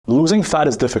Losing fat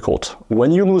is difficult.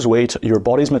 When you lose weight, your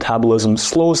body's metabolism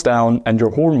slows down and your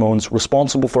hormones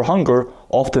responsible for hunger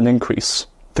often increase.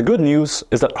 The good news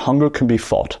is that hunger can be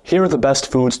fought. Here are the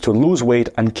best foods to lose weight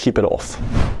and keep it off.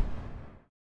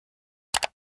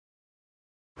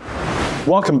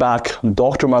 Welcome back,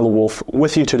 Dr. Milo Wolf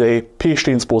with you today, PhD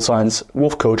in sports science,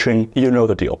 Wolf coaching, you know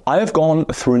the deal. I have gone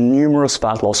through numerous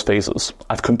fat loss phases.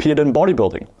 I've competed in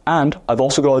bodybuilding, and I've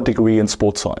also got a degree in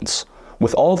sports science.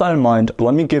 With all of that in mind,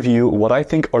 let me give you what I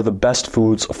think are the best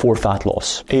foods for fat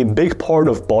loss. A big part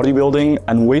of bodybuilding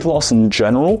and weight loss in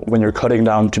general, when you're cutting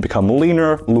down to become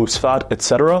leaner, lose fat,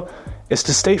 etc., is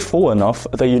to stay full enough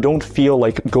that you don't feel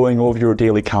like going over your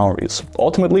daily calories.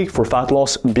 Ultimately, for fat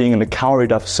loss, being in a calorie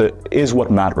deficit is what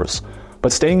matters.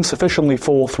 But staying sufficiently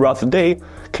full throughout the day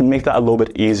can make that a little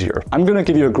bit easier. I'm going to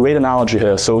give you a great analogy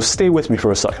here, so stay with me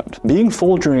for a second. Being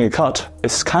full during a cut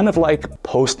is kind of like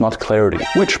post-nut clarity,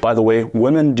 which, by the way,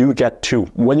 women do get too.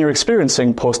 When you're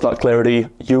experiencing post-nut clarity,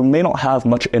 you may not have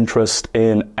much interest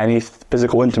in any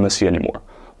physical intimacy anymore.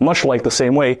 Much like the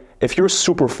same way, if you're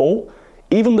super full,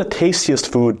 even the tastiest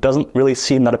food doesn't really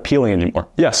seem that appealing anymore.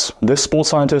 Yes, this sports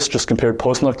scientist just compared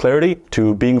post-nut clarity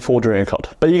to being full during a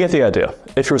cut. But you get the idea.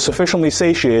 If you're sufficiently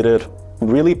satiated,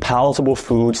 really palatable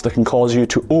foods that can cause you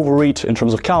to overeat in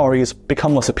terms of calories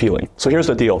become less appealing. So here's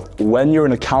the deal. When you're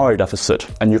in a calorie deficit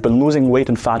and you've been losing weight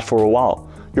and fat for a while,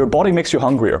 your body makes you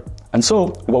hungrier. And so,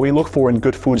 what we look for in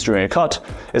good foods during a cut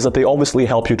is that they obviously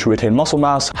help you to retain muscle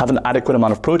mass, have an adequate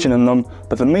amount of protein in them,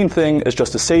 but the main thing is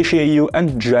just to satiate you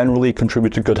and generally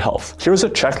contribute to good health. Here's a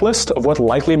checklist of what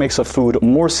likely makes a food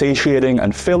more satiating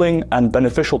and filling and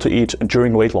beneficial to eat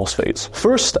during weight loss phase.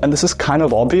 First, and this is kind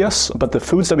of obvious, but the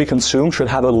foods that we consume should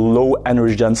have a low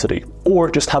energy density, or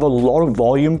just have a lot of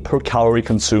volume per calorie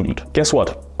consumed. Guess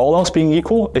what? All else being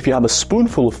equal, if you have a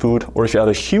spoonful of food or if you have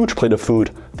a huge plate of food,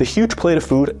 the huge plate of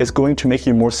food is going to make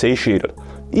you more satiated,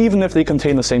 even if they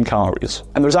contain the same calories.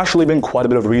 And there's actually been quite a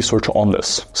bit of research on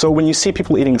this. So when you see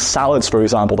people eating salads, for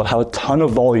example, that have a ton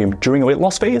of volume during a weight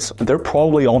loss phase, they're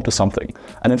probably onto something.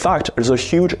 And in fact, there's a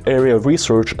huge area of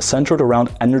research centered around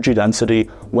energy density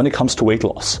when it comes to weight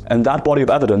loss. And that body of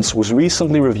evidence was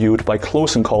recently reviewed by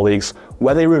Close and colleagues,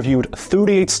 where they reviewed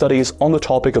 38 studies on the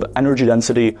topic of energy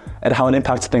density and how it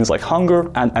impacts things like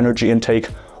hunger and energy intake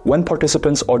when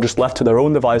participants are just left to their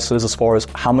own devices as far as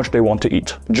how much they want to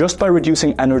eat. Just by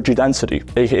reducing energy density,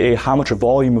 aka how much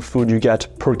volume of food you get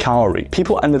per calorie,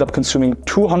 people ended up consuming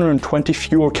 220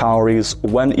 fewer calories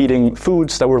when eating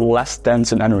foods that were less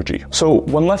dense in energy. So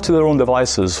when left to their own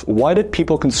devices, why did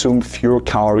people consume fewer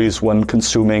calories when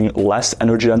consuming less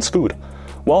energy dense food?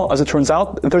 Well, as it turns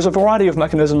out, there's a variety of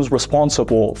mechanisms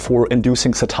responsible for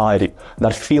inducing satiety,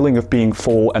 that feeling of being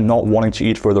full and not wanting to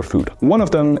eat further food. One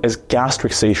of them is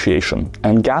gastric satiation,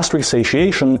 and gastric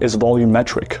satiation is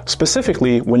volumetric.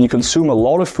 Specifically, when you consume a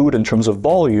lot of food in terms of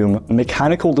volume,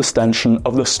 mechanical distension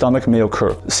of the stomach may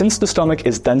occur. Since the stomach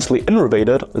is densely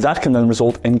innervated, that can then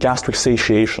result in gastric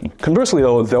satiation. Conversely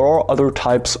though, there are other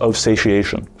types of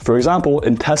satiation. For example,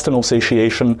 intestinal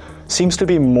satiation seems to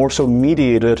be more so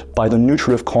mediated by the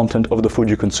nutritive content of the food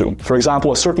you consume. For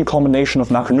example, a certain combination of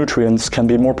macronutrients can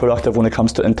be more productive when it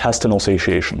comes to intestinal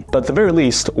satiation. But at the very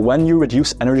least, when you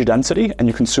reduce energy density and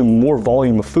you consume more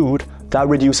volume of food, that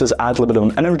reduces ad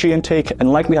libitum energy intake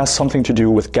and likely has something to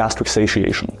do with gastric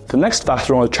satiation. The next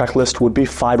factor on the checklist would be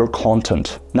fiber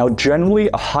content. Now, generally,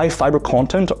 a high fiber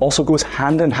content also goes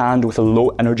hand in hand with a low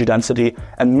energy density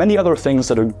and many other things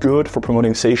that are good for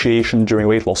promoting satiation during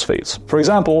weight loss phase. For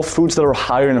example, foods that are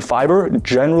higher in fiber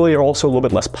generally are also a little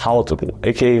bit less palatable,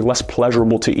 aka less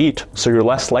pleasurable to eat, so you're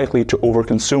less likely to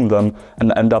overconsume them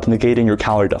and end up negating your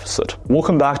calorie deficit. We'll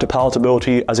come back to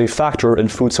palatability as a factor in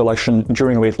food selection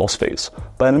during a weight loss phase.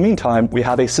 But in the meantime, we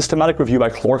have a systematic review by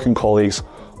Clark and colleagues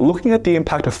looking at the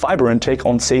impact of fiber intake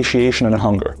on satiation and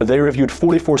hunger. They reviewed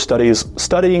 44 studies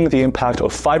studying the impact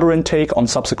of fiber intake on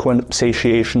subsequent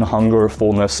satiation, hunger,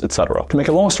 fullness, etc. To make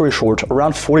a long story short,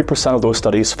 around 40% of those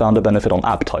studies found a benefit on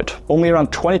appetite. Only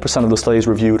around 20% of the studies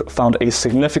reviewed found a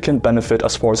significant benefit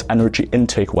as far as energy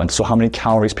intake went, so how many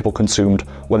calories people consumed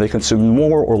when they consumed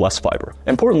more or less fiber.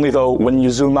 Importantly though, when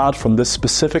you zoom out from this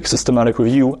specific systematic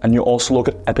review and you also look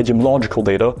at epidemiological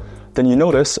data, then you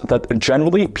notice that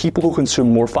generally people who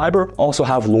consume more fiber also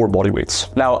have lower body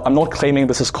weights. Now, I'm not claiming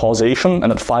this is causation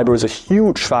and that fiber is a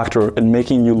huge factor in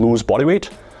making you lose body weight,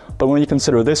 but when you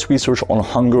consider this research on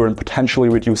hunger and potentially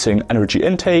reducing energy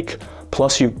intake,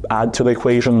 plus you add to the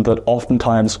equation that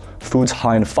oftentimes foods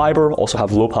high in fiber also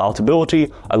have low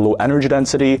palatability, a low energy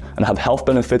density, and have health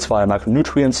benefits via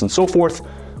macronutrients and so forth,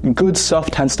 good stuff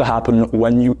tends to happen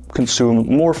when you consume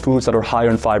more foods that are higher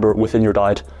in fiber within your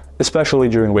diet, especially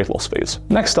during weight loss phase.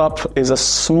 Next up is a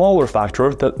smaller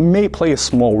factor that may play a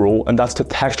small role, and that's the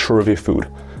texture of your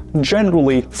food.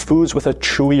 Generally, foods with a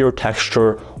chewier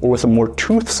texture or with a more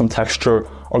toothsome texture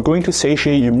are going to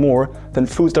satiate you more than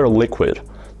foods that are liquid.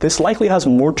 This likely has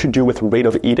more to do with rate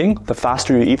of eating. The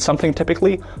faster you eat something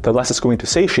typically, the less it's going to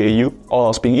satiate you, all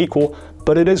else being equal,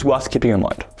 but it is worth keeping in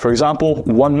mind. For example,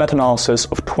 one meta-analysis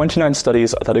of 29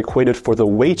 studies that equated for the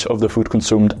weight of the food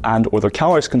consumed and or the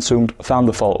calories consumed found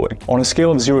the following. On a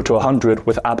scale of 0 to 100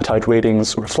 with appetite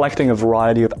ratings reflecting a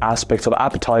variety of aspects of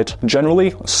appetite,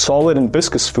 generally, solid and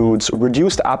viscous foods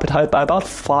reduced appetite by about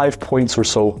 5 points or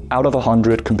so out of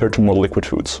 100 compared to more liquid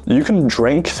foods. You can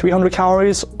drink 300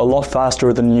 calories a lot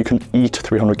faster than you can eat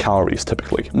 300 calories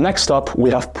typically. Next up, we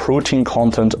have protein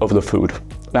content of the food.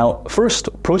 Now, first,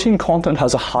 protein content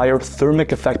has a higher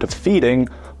thermic effect of feeding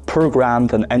per gram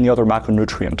than any other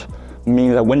macronutrient,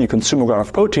 meaning that when you consume a gram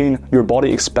of protein, your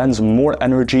body expends more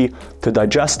energy to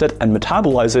digest it and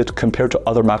metabolize it compared to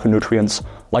other macronutrients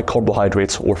like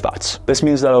carbohydrates or fats. This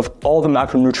means that of all the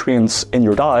macronutrients in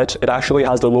your diet, it actually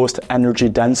has the lowest energy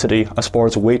density as far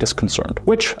as weight is concerned,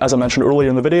 which, as I mentioned earlier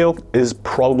in the video, is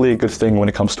probably a good thing when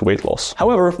it comes to weight loss.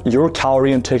 However, your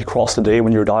calorie intake across the day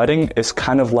when you're dieting is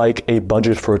kind of like a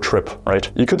budget for a trip,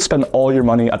 right? You could spend all your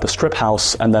money at the strip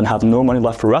house and then have no money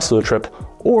left for the rest of the trip,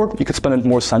 or you could spend it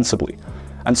more sensibly.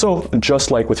 And so,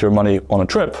 just like with your money on a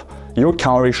trip, your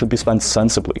calories should be spent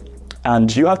sensibly.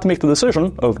 And you have to make the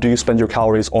decision of, do you spend your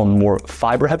calories on more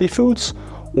fiber-heavy foods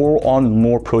or on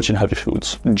more protein-heavy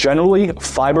foods? Generally,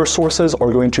 fiber sources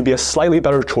are going to be a slightly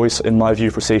better choice in my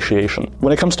view for satiation.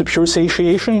 When it comes to pure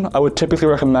satiation, I would typically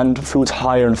recommend foods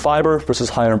higher in fiber versus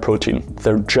higher in protein.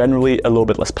 They're generally a little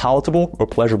bit less palatable or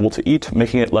pleasurable to eat,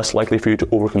 making it less likely for you to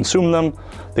overconsume them.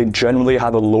 They generally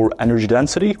have a lower energy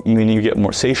density, meaning you get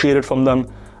more satiated from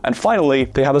them. And finally,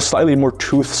 they have a slightly more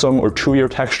toothsome or chewier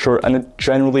texture, and it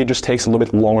generally just takes a little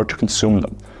bit longer to consume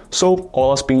them. So,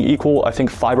 all else being equal, I think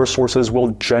fiber sources will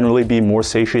generally be more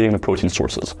satiating than protein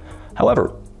sources.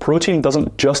 However, protein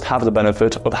doesn't just have the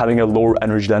benefit of having a lower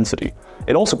energy density.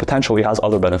 It also potentially has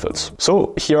other benefits.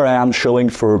 So here I am shilling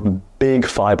for big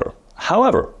fiber.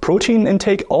 However, protein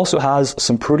intake also has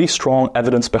some pretty strong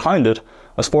evidence behind it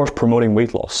as far as promoting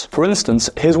weight loss. For instance,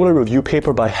 here's what a review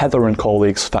paper by Heather and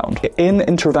colleagues found. In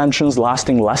interventions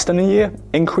lasting less than a year,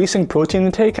 increasing protein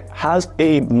intake has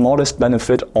a modest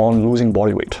benefit on losing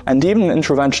body weight. And even in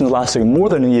interventions lasting more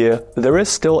than a year, there is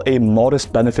still a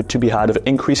modest benefit to be had of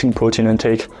increasing protein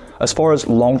intake as far as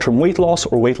long-term weight loss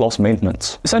or weight loss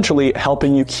maintenance, essentially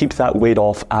helping you keep that weight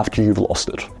off after you've lost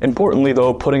it. Importantly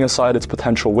though, putting aside its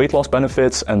potential weight loss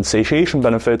benefits and satiation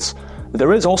benefits,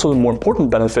 there is also the more important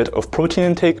benefit of protein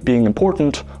intake being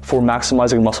important for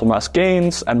maximizing muscle mass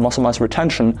gains and muscle mass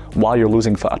retention while you're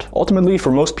losing fat. Ultimately, for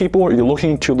most people, you're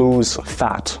looking to lose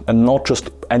fat and not just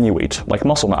any weight, like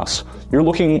muscle mass. You're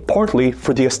looking partly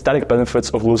for the aesthetic benefits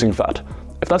of losing fat.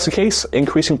 If that's the case,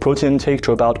 increasing protein intake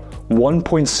to about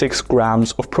 1.6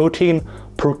 grams of protein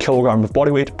per kilogram of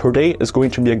body weight per day is going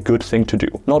to be a good thing to do.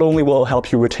 Not only will it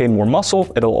help you retain more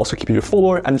muscle, it'll also keep you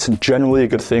fuller, and it's generally a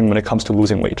good thing when it comes to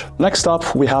losing weight. Next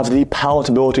up, we have the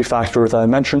palatability factor that I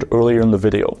mentioned earlier in the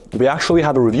video. We actually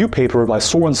have a review paper by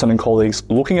Sorensen and colleagues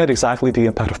looking at exactly the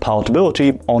impact of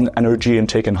palatability on energy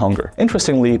intake and hunger.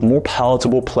 Interestingly, more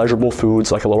palatable, pleasurable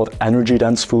foods, like a lot of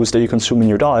energy-dense foods that you consume in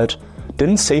your diet,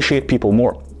 didn't satiate people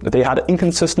more. They had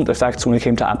inconsistent effects when it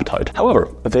came to appetite. However,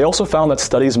 they also found that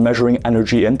studies measuring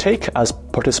energy intake as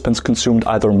participants consumed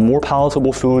either more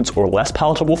palatable foods or less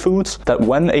palatable foods, that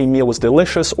when a meal was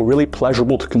delicious or really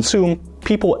pleasurable to consume,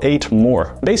 people ate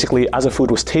more. Basically, as a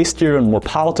food was tastier and more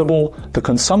palatable, the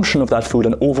consumption of that food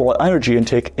and overall energy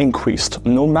intake increased,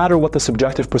 no matter what the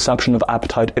subjective perception of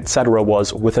appetite, etc.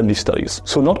 was within these studies.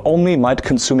 So not only might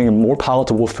consuming more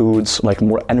palatable foods, like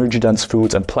more energy-dense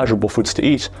foods and pleasurable foods to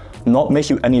eat, not make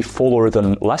you any fuller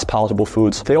than less palatable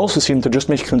foods, they also seem to just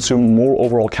make you consume more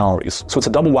overall calories. So it's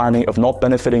a double whammy of not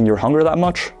benefiting your hunger that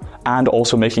much, and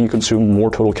also making you consume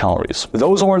more total calories.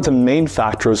 Those are the main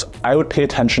factors I would pay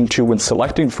attention to when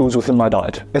selecting foods within my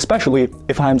diet, especially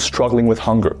if I am struggling with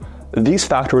hunger. These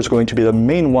factors are going to be the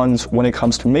main ones when it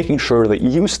comes to making sure that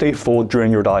you stay full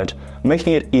during your diet,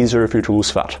 making it easier for you to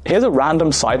lose fat. Here's a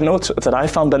random side note that I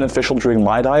found beneficial during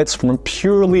my diets from a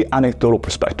purely anecdotal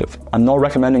perspective. I'm not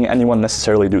recommending anyone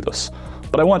necessarily do this,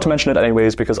 but I want to mention it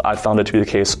anyways because I found it to be the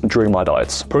case during my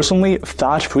diets. Personally,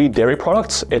 fat-free dairy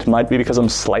products, it might be because I'm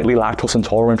slightly lactose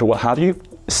intolerant or what have you,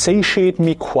 satiate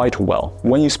me quite well.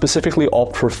 When you specifically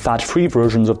opt for fat-free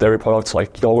versions of dairy products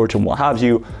like yogurt and what have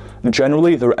you,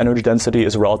 generally their energy density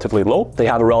is relatively low, they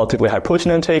have a relatively high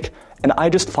protein intake, and I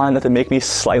just find that they make me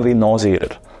slightly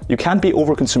nauseated. You can't be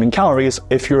over-consuming calories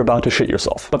if you're about to shit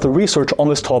yourself. But the research on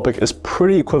this topic is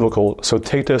pretty equivocal, so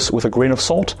take this with a grain of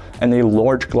salt and a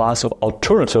large glass of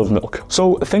alternative milk.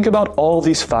 So think about all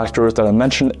these factors that I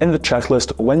mentioned in the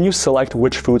checklist when you select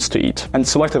which foods to eat, and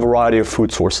select a variety of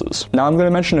food sources. Now I'm going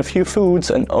to mention a few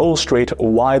foods and illustrate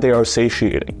why they are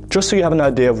satiating, just so you have an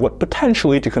idea of what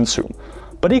potentially to consume.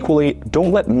 But equally,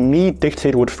 don't let me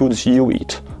dictate what foods you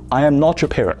eat. I am not your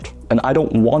parent, and I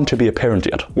don't want to be a parent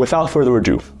yet. Without further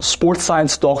ado, sports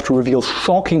science doctor reveals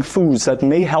shocking foods that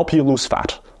may help you lose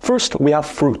fat. First, we have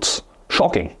fruits.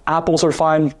 Shocking. Apples are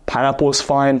fine, pineapple is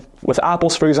fine. With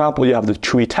apples, for example, you have the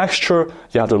chewy texture,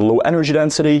 you have the low energy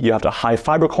density, you have the high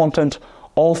fiber content,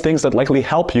 all things that likely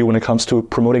help you when it comes to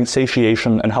promoting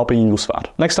satiation and helping you lose fat.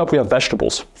 Next up, we have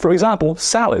vegetables. For example,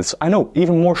 salads. I know,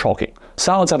 even more shocking.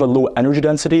 Salads have a low energy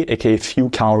density, aka few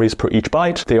calories per each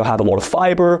bite. They have a lot of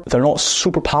fiber. They're not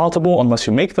super palatable unless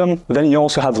you make them. Then you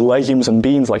also have legumes and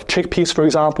beans like chickpeas, for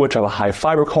example, which have a high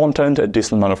fiber content, a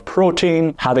decent amount of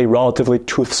protein, have a relatively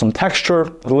toothsome texture.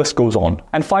 The list goes on.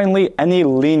 And finally, any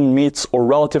lean meats or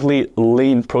relatively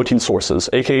lean protein sources,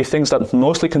 aka things that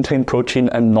mostly contain protein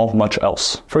and not much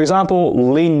else. For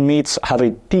example, lean meats have a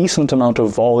decent amount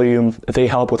of volume. They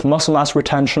help with muscle mass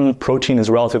retention. Protein is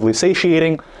relatively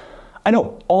satiating. I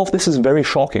know, all of this is very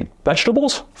shocking.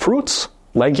 Vegetables, fruits,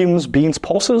 legumes, beans,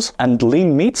 pulses, and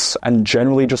lean meats, and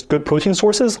generally just good protein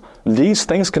sources, these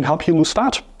things can help you lose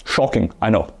fat. Shocking,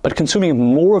 I know. But consuming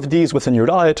more of these within your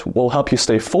diet will help you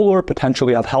stay fuller,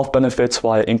 potentially have health benefits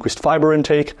via increased fiber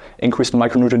intake, increased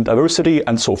micronutrient diversity,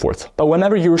 and so forth. But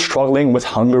whenever you're struggling with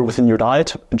hunger within your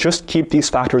diet, just keep these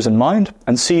factors in mind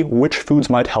and see which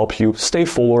foods might help you stay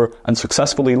fuller and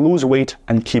successfully lose weight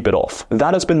and keep it off.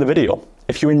 That has been the video.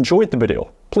 If you enjoyed the video,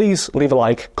 please leave a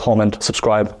like, comment,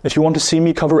 subscribe. If you want to see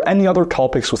me cover any other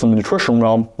topics within the nutrition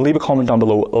realm, leave a comment down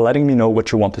below letting me know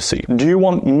what you want to see. Do you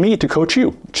want me to coach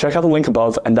you? Check out the link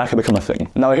above and that can become a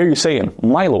thing. Now I hear you saying,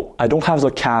 Milo, I don't have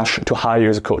the cash to hire you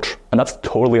as a coach. And that's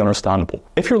totally understandable.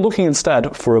 If you're looking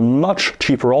instead for a much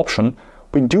cheaper option,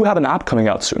 we do have an app coming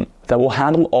out soon that will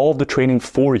handle all of the training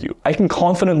for you. I can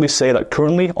confidently say that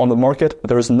currently on the market,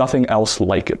 there is nothing else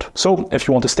like it. So if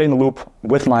you want to stay in the loop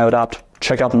with MyoAdapt,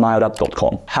 check out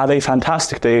myoadapt.com. Have a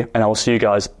fantastic day, and I will see you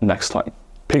guys next time.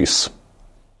 Peace.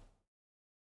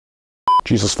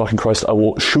 Jesus fucking Christ, I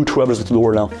will shoot whoever's at the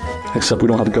door now. Except we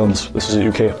don't have guns. This is the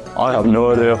UK. I have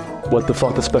no idea what the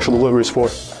fuck the special delivery is for.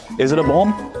 Is it a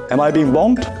bomb? Am I being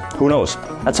bombed? Who knows?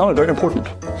 That sounded very important.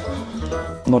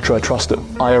 I'm not sure I trust it.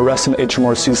 IRS and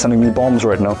HMRC sending me bombs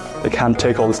right now. They can't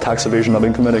take all this tax evasion I've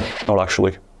been committing. Not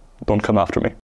actually. Don't come after me.